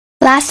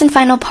Last and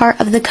final part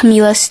of the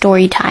Camila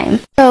story time.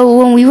 So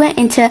when we went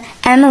into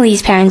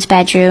Emily's parents'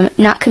 bedroom,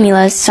 not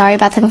Camila's, sorry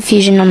about the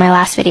confusion on my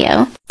last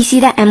video, we see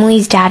that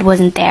Emily's dad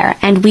wasn't there,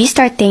 and we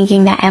start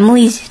thinking that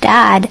Emily's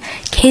dad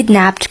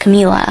kidnapped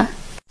Camila.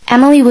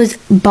 Emily was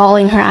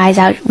bawling her eyes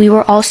out. We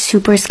were all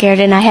super scared,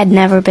 and I had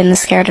never been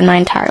this scared in my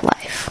entire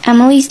life.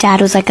 Emily's dad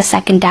was like a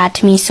second dad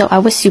to me, so I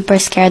was super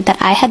scared that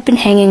I had been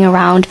hanging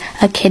around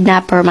a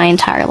kidnapper my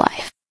entire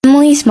life.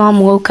 Emily's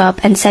mom woke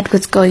up and said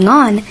what's going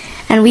on,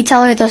 and we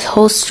tell her this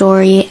whole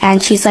story,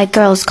 and she's like,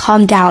 girls,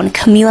 calm down,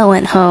 Camila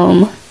went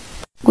home.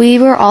 We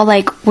were all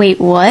like, wait,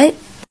 what?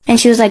 And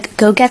she was like,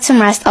 go get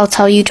some rest, I'll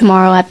tell you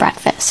tomorrow at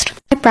breakfast.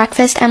 At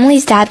breakfast,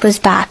 Emily's dad was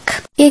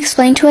back. He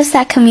explained to us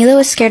that Camila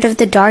was scared of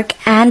the dark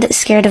and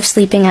scared of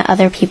sleeping at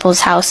other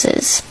people's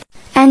houses.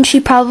 And she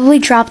probably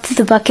dropped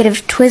the bucket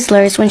of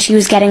Twizzlers when she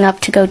was getting up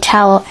to go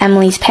tell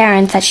Emily's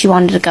parents that she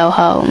wanted to go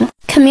home.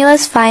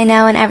 Camila's fine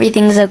now and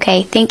everything's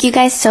okay. Thank you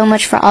guys so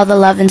much for all the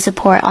love and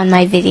support on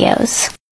my videos.